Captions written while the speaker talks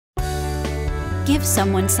Give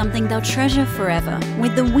someone something they'll treasure forever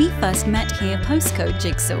with the We First Met Here Postcode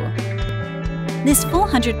Jigsaw. This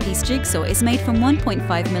 400-piece jigsaw is made from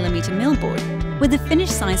 1.5mm millboard with a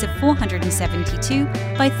finished size of 472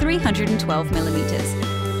 by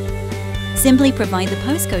 312mm. Simply provide the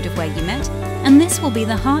postcode of where you met, and this will be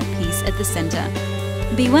the heart piece at the center.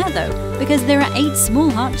 Beware though, because there are 8 small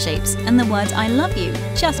heart shapes and the words "I love you"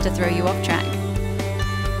 just to throw you off track.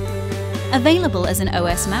 Available as an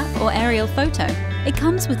OS map or aerial photo, it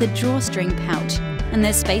comes with a drawstring pouch, and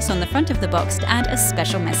there's space on the front of the box to add a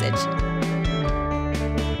special message.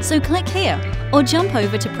 So click here or jump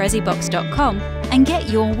over to Prezzybox.com and get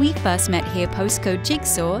your We First Met Here postcode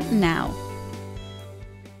jigsaw now.